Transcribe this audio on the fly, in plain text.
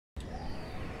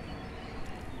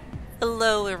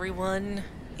Hello everyone,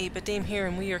 Dame here,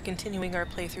 and we are continuing our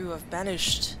playthrough of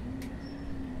Banished.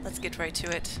 Let's get right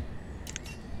to it.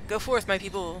 Go forth, my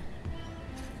people!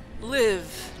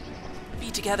 Live! Be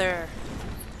together!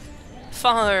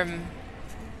 Farm!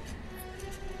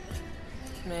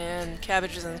 Man,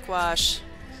 cabbages and squash.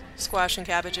 Squash and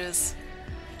cabbages.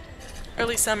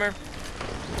 Early summer.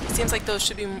 It seems like those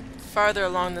should be farther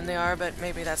along than they are, but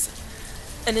maybe that's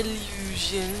an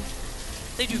illusion.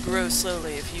 They do grow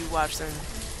slowly if you watch them.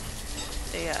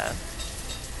 They,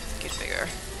 get bigger.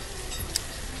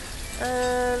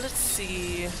 Let's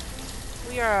see.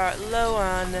 We are low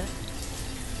on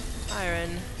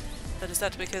iron. But is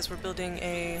that because we're building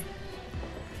a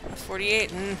 48?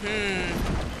 Mm-hmm.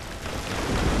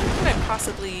 Where could I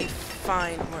possibly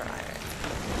find more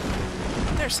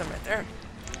iron? There's some right there.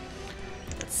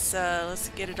 Let's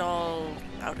get it all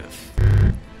out of.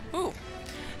 Ooh.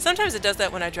 Sometimes it does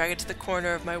that when I drag it to the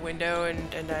corner of my window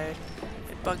and it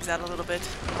bugs out a little bit.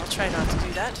 I'll try not to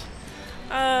do that.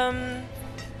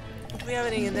 Do we have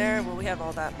any in there? Well, we have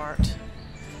all that marked.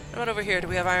 What about over here? Do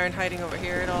we have iron hiding over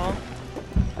here at all?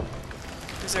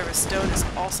 Reserve of stone is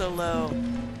also low.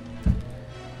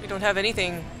 We don't have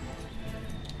anything.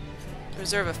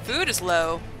 Reserve of food is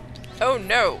low. Oh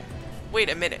no! Wait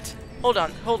a minute. Hold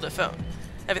on. Hold the phone.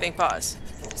 Everything pause.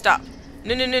 Stop.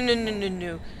 No, no, no, no, no, no,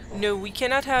 no. No, we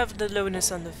cannot have the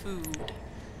lowness on the food.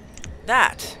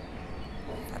 That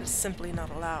is simply not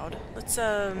allowed. Let's,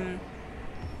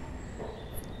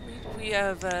 we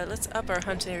have, let's up our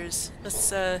hunters.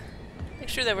 Let's, make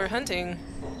sure that we're hunting.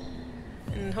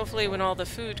 And hopefully when all the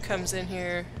food comes in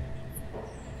here,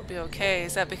 we'll be okay.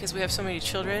 Is that because we have so many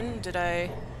children? Did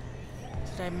I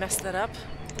mess that up?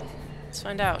 Let's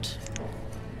find out.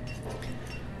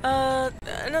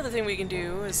 Another thing we can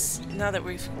do is, now that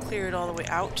we've cleared all the way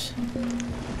out,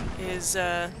 is,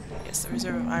 yes, the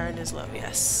reserve of iron is low.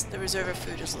 Yes, the reserve of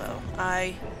food is low.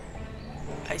 I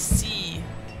see.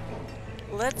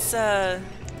 Let's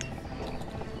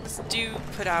do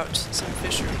put out some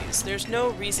fisheries. There's no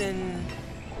reason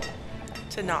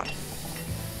to not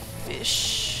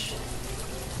fish.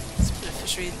 Let's put a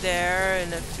fishery there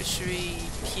and a fishery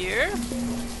here.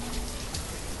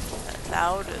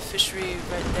 Allowed a fishery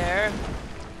right there.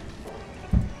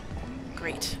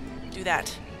 Great. Do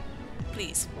that.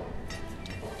 Please.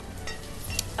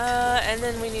 And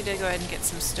then we need to go ahead and get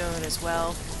some stone as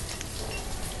well.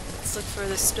 Let's look for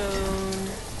the stone.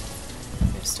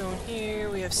 We have stone here.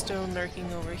 We have stone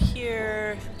lurking over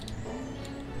here.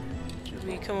 Should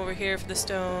we come over here for the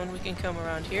stone? We can come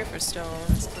around here for stone.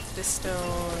 Let's put this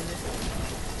stone.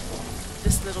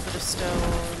 This little bit of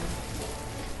stone.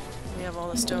 We have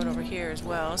all the stone over here as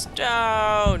well.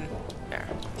 Stone! There.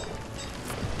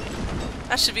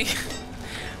 That should be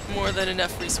more than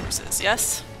enough resources,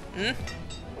 yes? Hmm?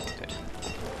 Good.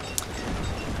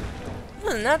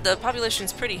 Other than that, the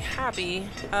population's pretty happy.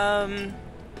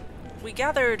 We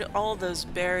gathered all those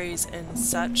berries and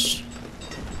such.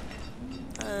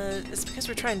 It's because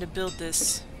we're trying to build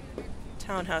this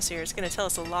townhouse here. It's gonna tell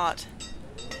us a lot.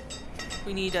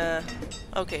 We need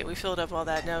okay, we filled up all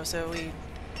that now, so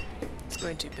it's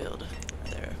going to build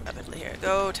rather rapidly here.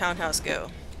 Go, townhouse,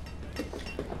 go.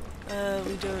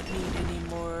 We don't need any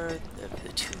more of the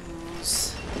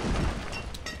tools.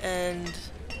 And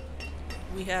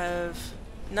we have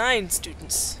 9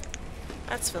 students.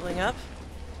 That's filling up.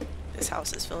 This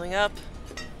house is filling up.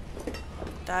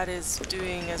 That is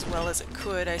doing as well as it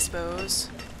could, I suppose.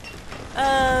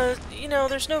 You know,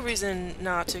 there's no reason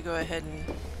not to go ahead and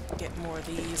get more of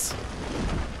these.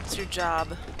 It's your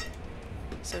job.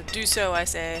 So do so, I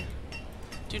say.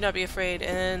 Do not be afraid.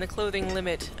 And the clothing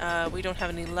limit, we don't have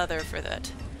any leather for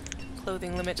that.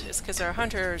 Clothing limit is because our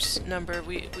hunters number,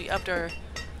 we upped our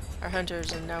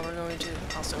hunters, and now we're going to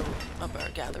also up our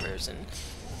gatherers, and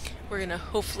we're going to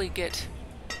hopefully get,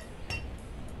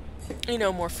 you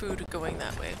know, more food going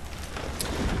that way.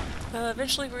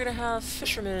 Eventually we're going to have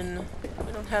fishermen.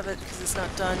 We don't have it because it's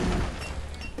not done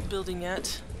building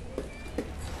yet.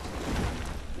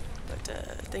 But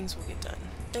things will get done.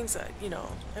 Things that, you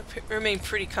know, I remain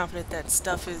pretty confident that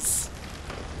stuff is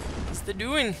the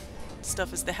doing.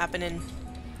 Stuff is the happening.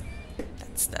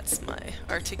 That's my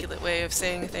articulate way of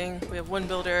saying a thing. We have one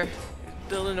builder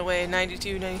building away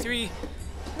 92, 93,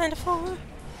 94,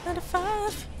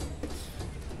 95.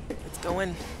 It's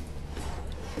going.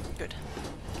 Good.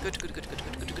 Good, good, good, good,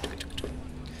 good, good, good, good,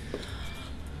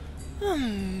 good.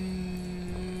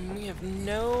 We have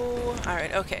no...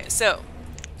 Alright, okay, so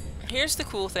here's the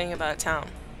cool thing about a town.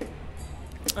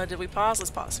 Did we pause?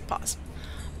 Let's pause. Pause.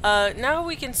 Now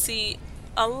we can see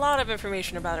a lot of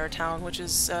information about our town, which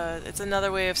is, it's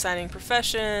another way of signing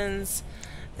professions.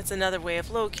 it's another way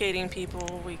of locating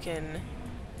people. We can,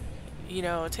 you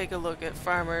know, take a look at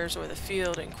farmers or the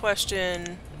field in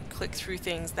question, click through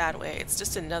things that way. It's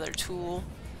just another tool.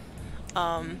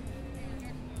 So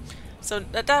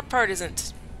that part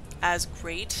isn't as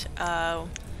great.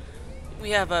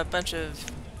 We have a bunch of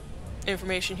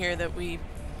information here that we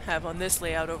have on this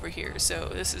layout over here. So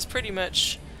this is pretty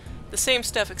much the same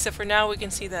stuff, except for now we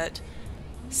can see that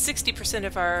 60%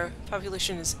 of our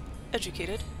population is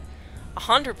educated,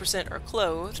 100% are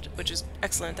clothed, which is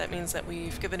excellent. That means that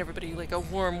we've given everybody like a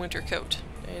warm winter coat.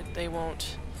 They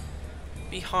won't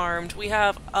be harmed. We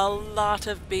have a lot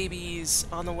of babies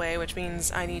on the way, which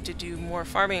means I need to do more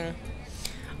farming.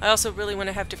 I also really want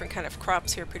to have different kind of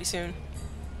crops here pretty soon.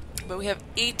 But we have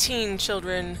 18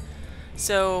 children,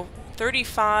 so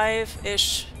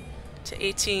 35-ish to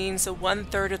 18, so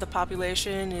 1/3 of the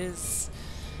population is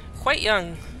quite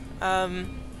young.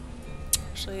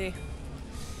 Actually,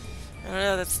 I don't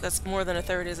know, that's more than a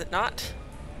third, is it not?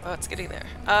 Oh, it's getting there.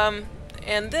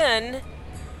 And then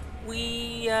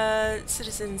we,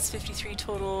 citizens 53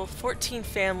 total, 14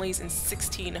 families and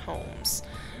 16 homes.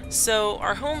 So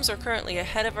our homes are currently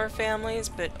ahead of our families,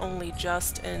 but only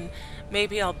just, and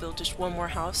maybe I'll build just one more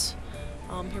house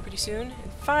here pretty soon.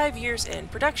 And 5 years in,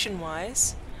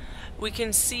 production-wise, we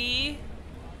can see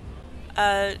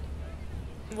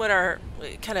what our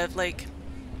kind of like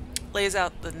lays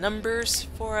out the numbers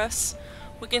for us.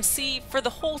 We can see for the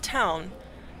whole town,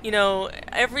 you know,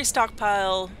 every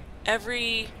stockpile,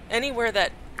 anywhere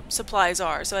that supplies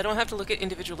are. So I don't have to look at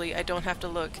individually. I don't have to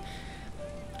look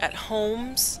at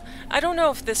homes. I don't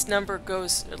know if this number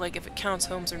goes, like if it counts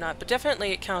homes or not, but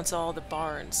definitely it counts all the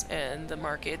barns and the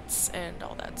markets and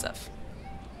all that stuff.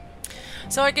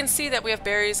 So I can see that we have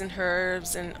berries and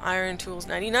herbs and iron tools,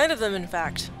 99 of them in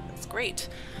fact. That's great.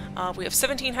 We have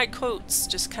 17 hide coats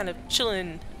just kind of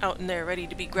chilling out in there, ready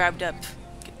to be grabbed up.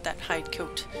 Get that hide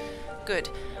coat. Good.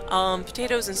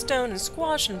 Potatoes and stone and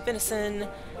squash and venison.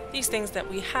 These things that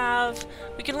we have.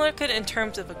 We can look at it in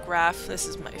terms of a graph. This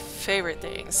is my favorite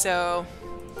thing. So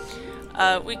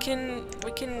we can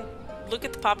look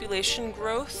at the population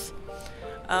growth.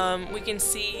 We can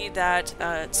see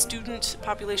that student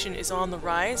population is on the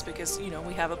rise because, you know,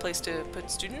 we have a place to put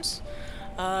students.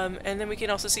 And then we can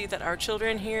also see that our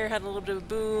children here had a little bit of a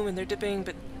boom and they're dipping,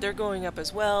 but they're going up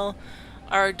as well.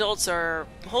 Our adults are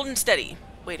holding steady.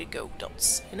 Way to go,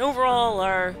 adults. And overall,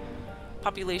 our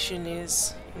population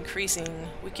is increasing.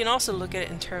 We can also look at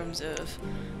it in terms of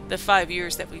the 5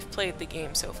 years that we've played the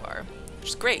game so far, which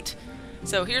is great.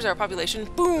 So here's our population,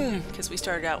 boom, because we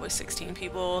started out with 16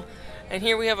 people, and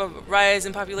here we have a rise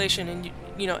in population, and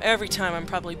you know, every time I'm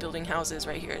probably building houses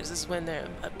right here. This is when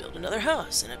I build another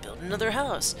house, and I build another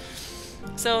house.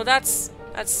 So that's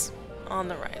on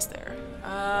the rise there.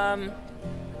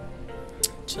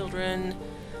 Children.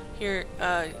 Here,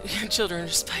 children are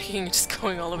spiking, just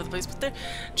going all over the place, but they're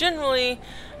generally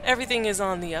everything is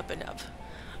on the up and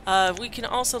up. We can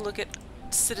also look at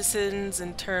citizens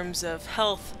in terms of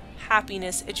health,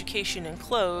 happiness, education, and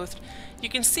clothed. You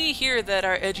can see here that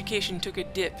our education took a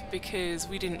dip because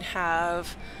we didn't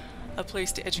have a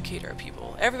place to educate our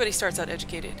people. Everybody starts out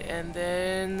educated, and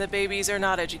then the babies are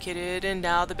not educated, and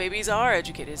now the babies are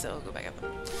educated, so I'll go back up.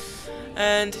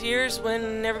 And here's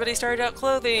when everybody started out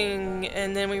clothing,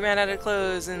 and then we ran out of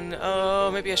clothes, and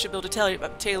oh, maybe I should build a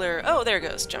tailor. Oh, there it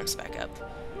goes, jumps back up,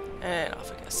 and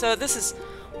off it goes. So this is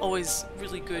always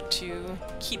really good to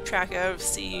keep track of,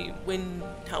 see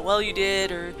how well you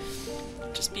did, or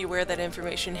just be aware that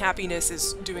information. Happiness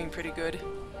is doing pretty good,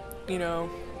 you know,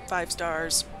 5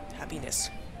 stars, happiness,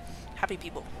 happy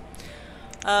people.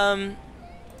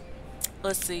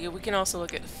 Let's see, we can also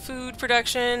look at food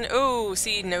production. Oh,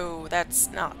 see, no, that's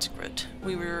not good.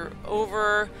 We were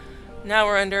over, now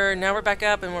we're under, now we're back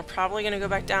up, and we're probably going to go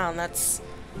back down. That's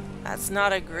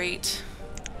not a great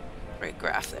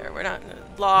graph there. We're not,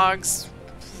 logs,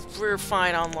 we're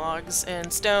fine on logs,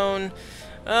 and stone,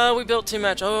 we built too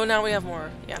much. Oh, now we have more,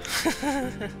 yeah.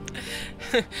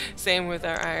 Same with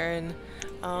our iron.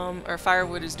 Our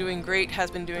firewood is doing great, has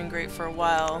been doing great for a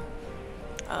while.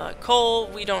 Coal,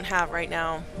 we don't have right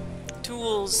now.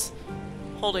 Tools,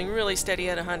 holding really steady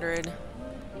at 100.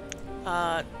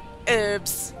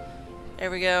 Herbs,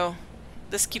 there we go.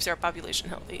 This keeps our population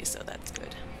healthy, so that's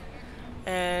good.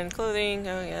 And clothing,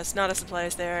 oh yes, not a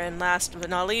supplies there. And last but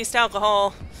not least,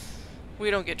 alcohol. We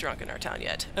don't get drunk in our town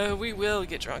yet. We will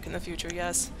get drunk in the future,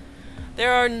 yes.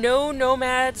 There are no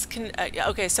nomads.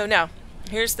 Okay, so now,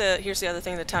 here's the other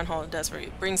thing the town hall does for you.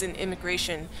 It brings in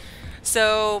immigration.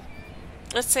 So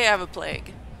let's say I have a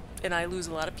plague and I lose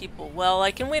a lot of people. Well,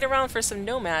 I can wait around for some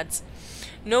nomads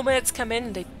Nomads come in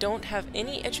and they don't have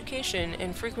any education,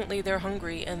 and frequently they're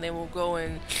hungry, and they will go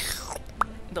and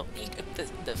they'll eat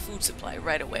up the food supply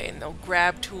right away, and they'll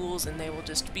grab tools, and they will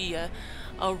just be a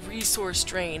resource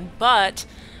drain. But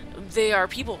they are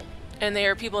people, and they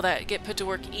are people that get put to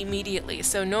work immediately.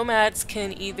 So nomads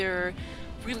can either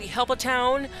really help a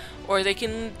town, or they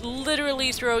can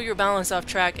literally throw your balance off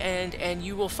track, and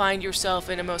you will find yourself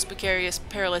in a most precarious,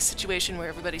 perilous situation where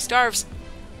everybody starves.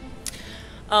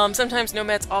 Sometimes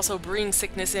nomads also bring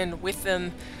sickness in with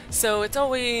them, so it's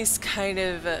always kind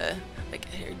of like,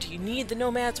 do you need the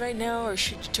nomads right now, or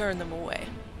should you turn them away?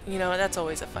 You know, that's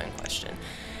always a fun question.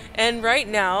 And right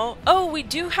now, oh, we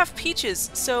do have peaches,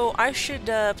 so I should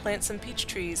plant some peach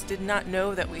trees. Did not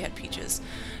know that we had peaches.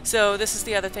 So this is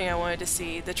the other thing I wanted to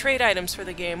see. The trade items for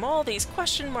the game, all these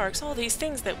question marks, all these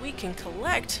things that we can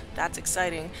collect. That's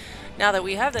exciting. Now that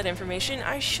we have that information,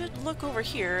 I should look over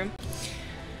here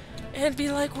and be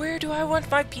like, where do I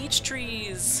want my peach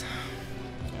trees?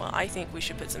 Well, I think we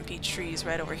should put some peach trees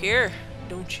right over here,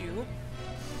 don't you?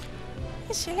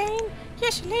 Yes, Elaine.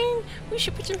 Yes, Elaine. We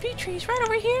should put some peach trees right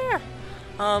over here.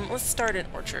 Let's start an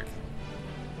orchard.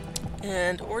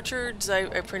 And orchards, I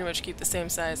pretty much keep the same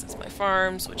size as my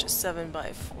farms, which is 7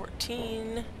 by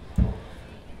 14.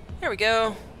 There we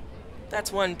go.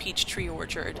 That's one peach tree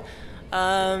orchard.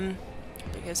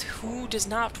 Because who does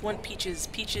not want peaches?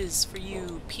 Peaches for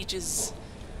you. Peaches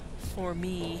for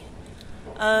me.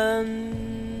 I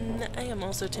am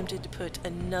also tempted to put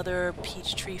another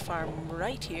peach tree farm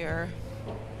right here.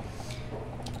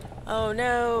 Oh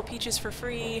no, peaches for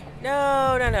free.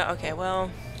 No, no, no. Okay,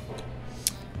 well,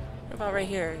 what about right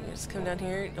here? You just come down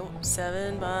here. Oh,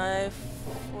 7 by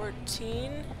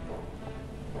 14.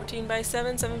 14 by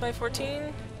 7, 7 by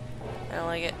 14. I don't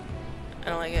like it. I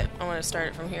don't like it. I want to start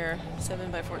it from here.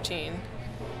 7 by 14.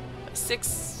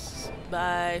 6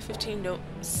 by 15. Nope.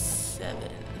 7.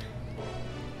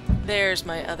 There's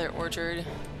my other orchard.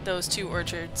 Those two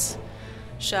orchards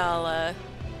shall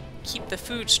keep the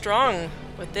food strong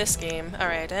with this game.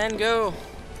 Alright, and go!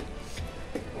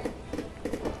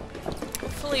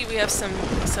 Hopefully we have some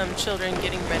children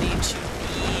getting ready to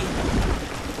be...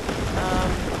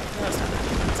 no, stop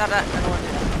that. Stop that! I don't want to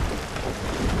do that.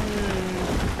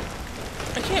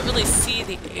 I can't really see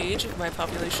the age of my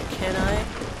population, can I?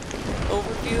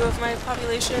 Overview of my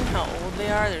population, how old they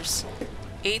are. There's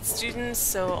 8 students,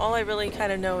 so all I really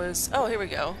kind of know is... Oh, here we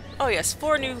go. Oh yes,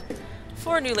 4 new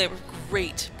labor.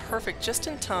 Great. Perfect. Just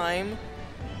in time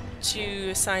to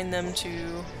assign them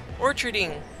to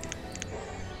orcharding.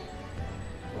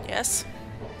 Yes.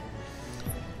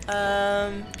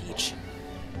 Peach.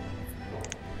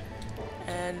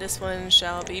 And this one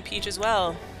shall be peach as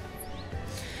well.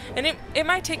 And it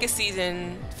might take a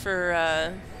season for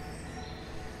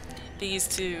these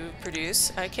to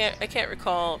produce. I can't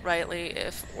recall rightly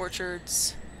if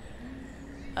orchards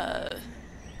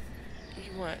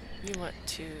you want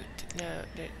to no,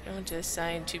 I want to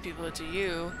assign 2 people to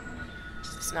you.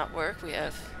 Does not work. We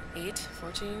have 8,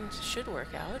 14, should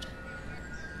work out.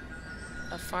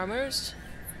 Farmers.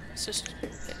 Let's just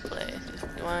hit play.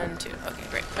 1, 2. Okay,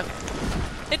 great. Okay.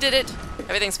 It did it.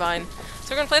 Everything's fine.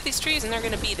 So we're gonna plant these trees and they're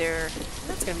gonna be there. And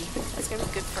that's gonna be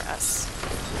good for us.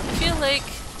 I feel like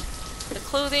the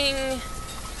clothing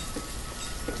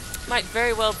might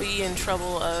very well be in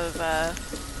trouble of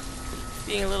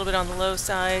being a little bit on the low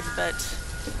side, but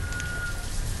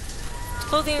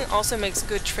clothing also makes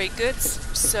good trade goods,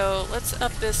 so let's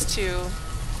up this to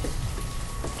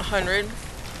 100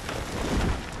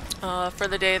 for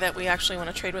the day that we actually want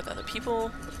to trade with other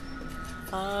people.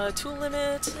 Tool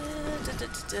limit,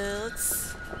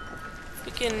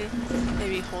 we can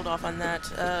maybe hold off on that.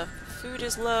 Food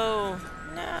is low.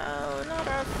 No, not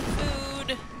our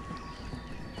food.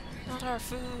 Not our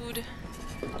food.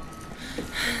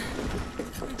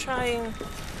 I'm trying.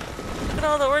 Look at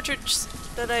all the orchards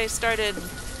that I started.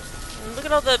 And look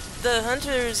at all the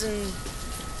hunters and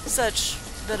such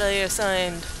that I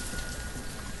assigned.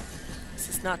 This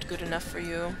is not good enough for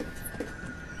you.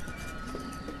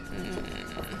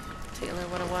 Taylor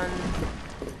 101.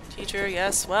 Teacher,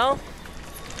 yes, well.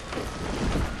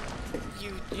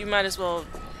 You might as well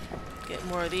get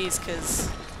more of these,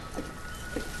 because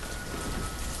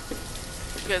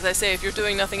I say if you're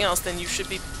doing nothing else, then you should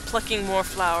be plucking more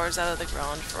flowers out of the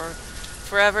ground for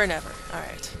forever and ever.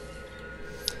 Alright.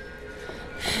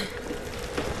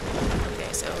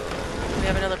 Okay, so we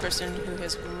have another person who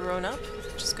has grown up,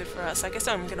 which is good for us. I guess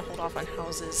I'm going to hold off on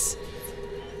houses.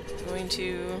 I'm going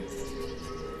to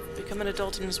become an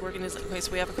adult and is working as... Okay,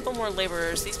 so we have a couple more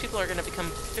laborers. These people are going to become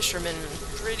fishermen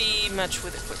pretty much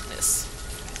with a quickness.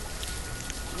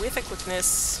 With a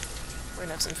quickness, we're going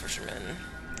to have some fishermen.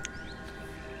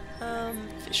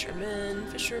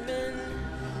 Fishermen.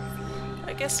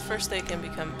 I guess first they can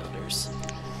become builders.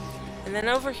 And then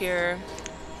over here,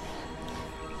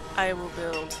 I will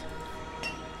build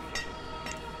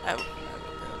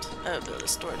a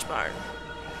storage barn.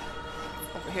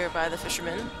 Over here by the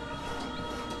fishermen,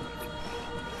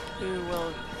 who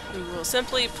will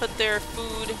simply put their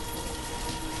food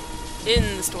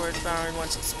in the storage barn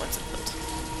once it's built.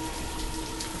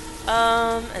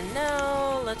 And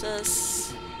now let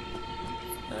us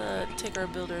take our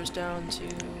builders down to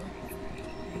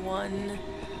 1,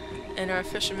 and our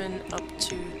fishermen up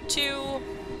to 2.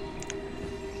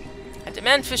 I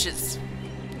demand fishes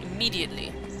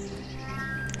immediately.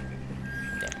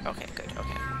 There. Okay. Good.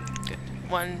 Okay. Good.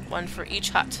 One for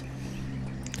each hut.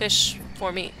 Fish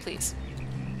for me, please.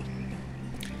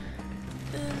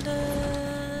 And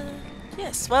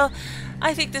yes. Well,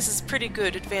 I think this is pretty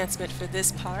good advancement for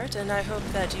this part, and I hope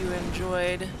that you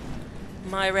enjoyed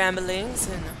my ramblings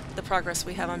and the progress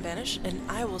we have on Banished, and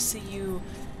I will see you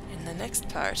in the next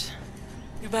part.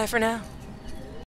 Goodbye for now.